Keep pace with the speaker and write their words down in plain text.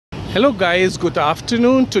Hello guys, good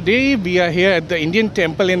afternoon. Today we are here at the Indian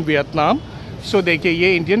temple in Vietnam. So देखिए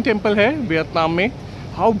ये Indian temple है Vietnam में.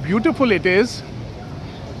 How beautiful it is.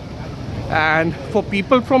 And for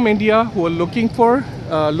people from India who are looking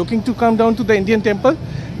to come down to the Indian temple,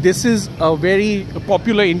 this is a very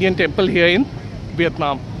popular Indian temple here in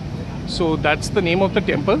Vietnam. So that's the name of the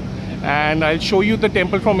temple, and I'll show you the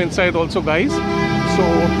temple from inside also, guys. So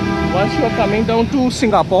once you are coming down to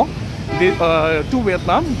Singapore, to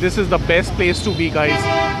Vietnam, this is the best place to be, guys.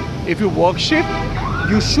 If you worship,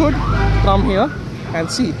 you should come here and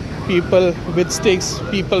see people with sticks,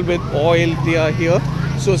 people with oil. They are here,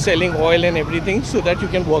 so selling oil and everything, so that you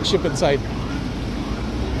can worship inside.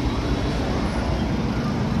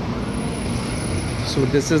 So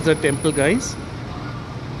this is the temple, guys.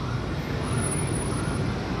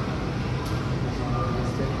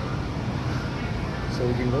 So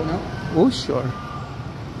we can go now? Oh, sure.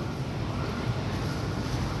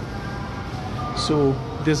 So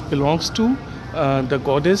this belongs to the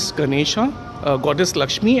goddess Ganesha, goddess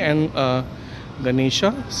Lakshmi and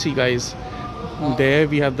Ganesha. See guys, there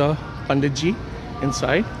we have the Panditji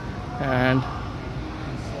inside, and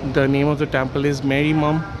the name of the temple is Mary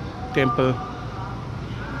Mum Temple.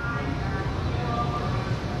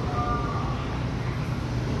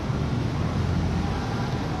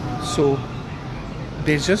 So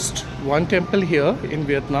there's just one temple here in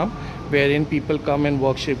Vietnam wherein people come and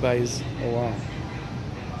worship, guys. Oh wow.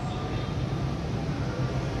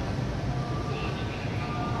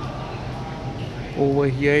 Over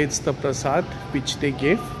here it's the prasad which they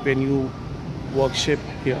give when you worship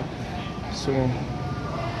here. So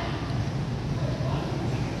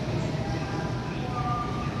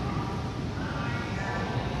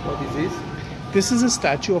What is this? this is a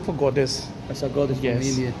statue of a goddess. That's a goddess from Yes.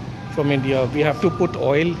 India. From India. We have to put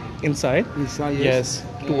oil inside. Inside, Yes,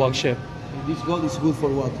 to worship. This god is good for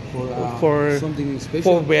what? For something special?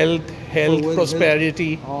 For wealth, health, wealth,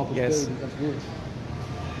 prosperity. Oh, prosperity. Yes. That's good.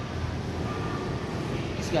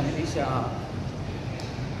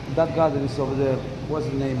 That god that is over there, what's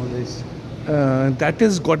the name of this? That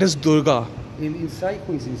is goddess Durga. Inside,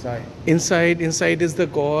 who is inside? Inside is the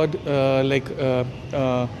god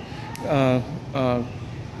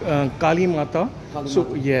Kali Mata. Kali So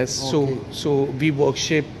Mata. yes, Okay. so we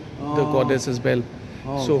worship the goddess as well.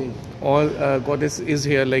 Oh, So okay. all goddess is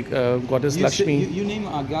here, like goddess Lakshmi, You name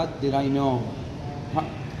a god that I know.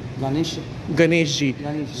 Ganesha. Ganeshji.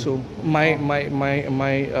 Ganeshji. So my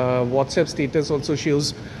WhatsApp status also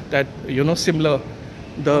shows that, you know, similar.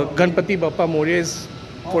 The Ganpati Bappa Moria is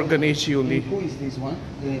for Ganeshji only. Who is this one?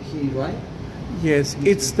 He, right? Yes,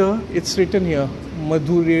 it's written here,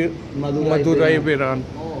 Madurai Viran.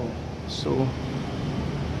 Oh. So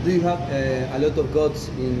Do you have a lot of gods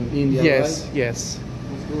in India? yes, Right? yes.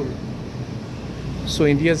 That's good. So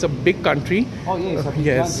India is a big country. Oh yes, a big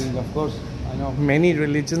Yes. country, of course. I know. Many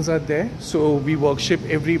religions are there, so we worship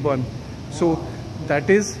everyone. So that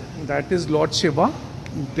is Lord Shiva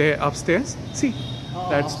there upstairs. See,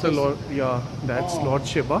 that's the upstairs. Lord. Yeah, that's Oh. Lord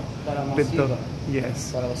Shiva with the Paramasiva.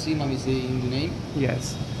 yes, Paramasiva is the Hindu name.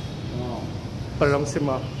 yes, Wow.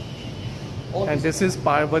 Paramsima. All And this is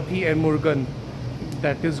Parvati and Murugan.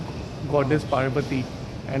 That is goddess Parvati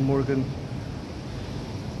and Murugan.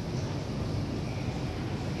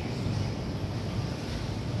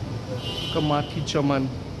 Kamathi Chaman.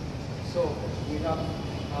 So we have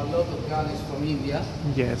a lot of gods from India.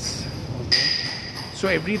 Yes. So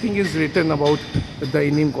everything is written about the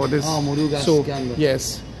Indian goddess. Oh, Muruga's So calendar.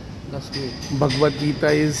 yes, That's good. Bhagavad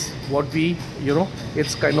Gita is what we, you know,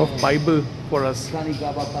 it's kind of Bible for us.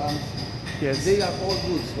 Kanika, Param. Yes. They are all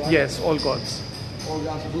goods, right? Yes, all gods. All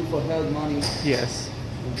gods good for health, money. Yes.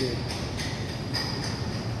 Okay.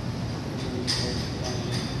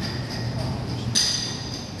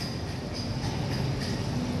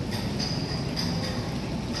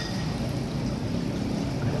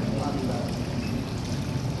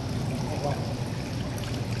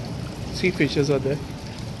 Sea fishes are there.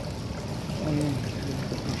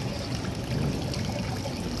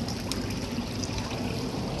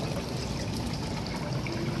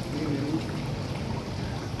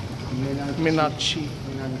 Meenakshi.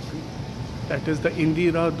 That is the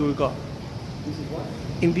Indira Durga. This is what?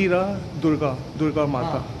 Indira Durga. Durga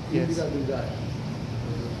Mata. Yes. Indira Durga.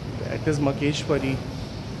 That is Mageshwari.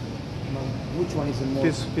 Which one is the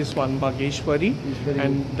most? This one Mageshwari, Is very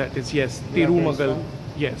and good. that is yes They are very Tirumagal. strong.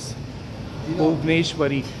 Yes. You know,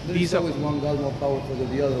 Bhuvneshwari. there These is are always one god more powerful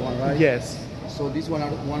than the other one, right? yes, So this one are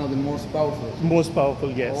one of the most powerful. most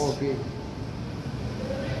powerful. Yes. Oh, okay.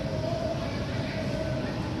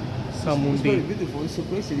 It's very Samundi. beautiful. It's so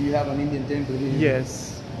crazy that you have an Indian temple here.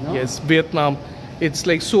 Yes. No? Yes. Vietnam. It's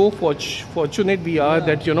like so fortunate we are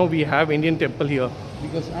that we have Indian temple here.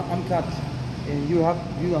 Because I'm cut, and you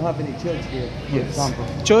don't have any church here, for example.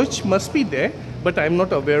 Church must be there, but I'm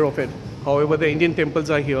not aware of it. However, the Indian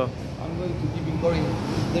temples are here. I'm going to keep recording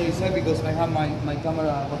the inside because I have my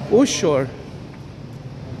camera. Oh, sure.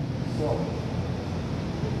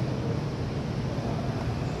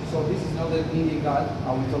 So this is another Indian guy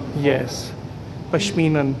I will talk about. Yes.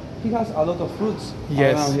 Pashminan. He has a lot of fruits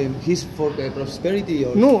Yes. around him. He's for the prosperity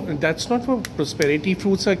or... No, that's not for prosperity.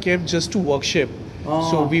 Fruits are kept just to worship.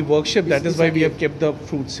 So we worship. That is why we have kept the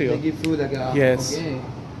fruits here. They give fruit like a... Yes. Okay.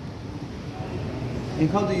 And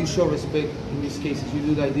how do you show respect in these cases? You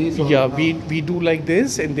do like this? Or Yeah, how? we do like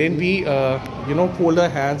this, and then we fold our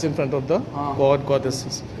hands in front of the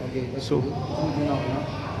goddesses. Okay, that's So- good. Good enough,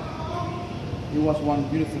 You watch one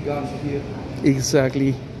beautiful girl here.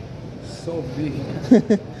 Exactly. So big.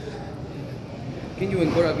 Can you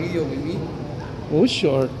record a video with me? Oh,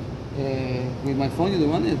 sure. With my phone, you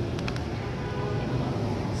don't want it?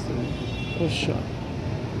 Oh, sure.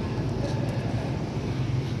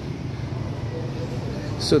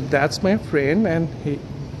 So that's my friend, and he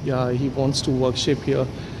wants to worship here.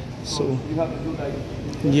 So You have to do like...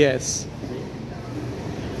 yes.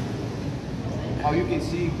 How you can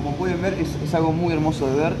see, como pueden ver, es algo muy hermoso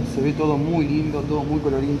de ver. Se ve todo muy lindo, todo muy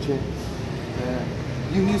colorinche.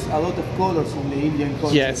 You use a lot of colors in the Indian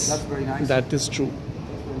culture. Yes. That's very nice. That is true.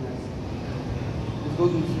 That's very nice. Let's go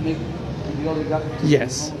to make the other guy.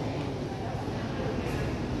 Yes.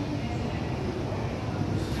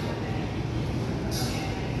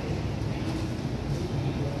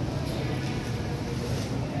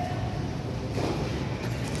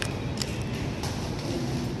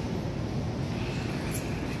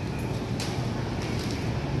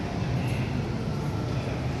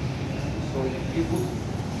 So you put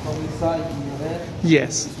from inside in your head.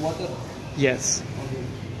 Yes. This water. Yes. Okay.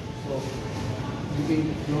 So you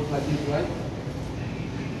can close like this, right?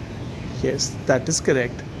 Yes. That is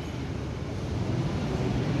correct.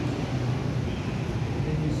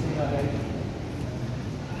 Then you see like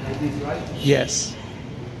this, right? Yes.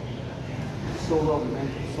 So lovely, man.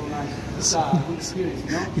 So nice. It's a good experience,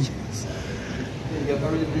 you know? Yes. Yeah, I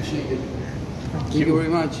really appreciate it. Thank Thank you very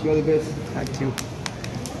much. You're the best. Thank you.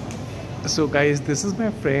 So guys, this is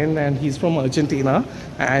my friend, and he's from Argentina,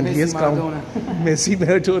 and he has come Messi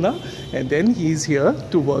Maradona, and then he's here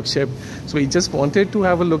to worship. So he just wanted to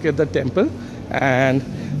have a look at the temple, and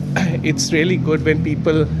it's really good when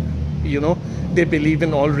people, they believe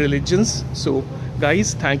in all religions. So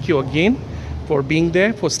guys, thank you again for being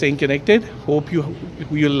there, for staying connected. Hope you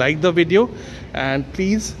like the video, and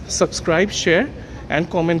please subscribe, share, and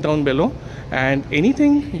comment down below. And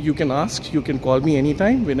anything you can ask, you can call me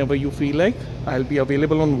anytime whenever you feel like. I'll be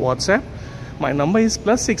available on WhatsApp. My number is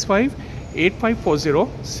 +65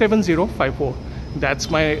 8540 7054. That's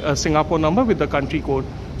my Singapore number with the country code.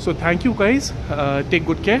 So thank you guys. Take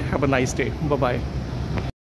good care. Have a nice day. Bye bye.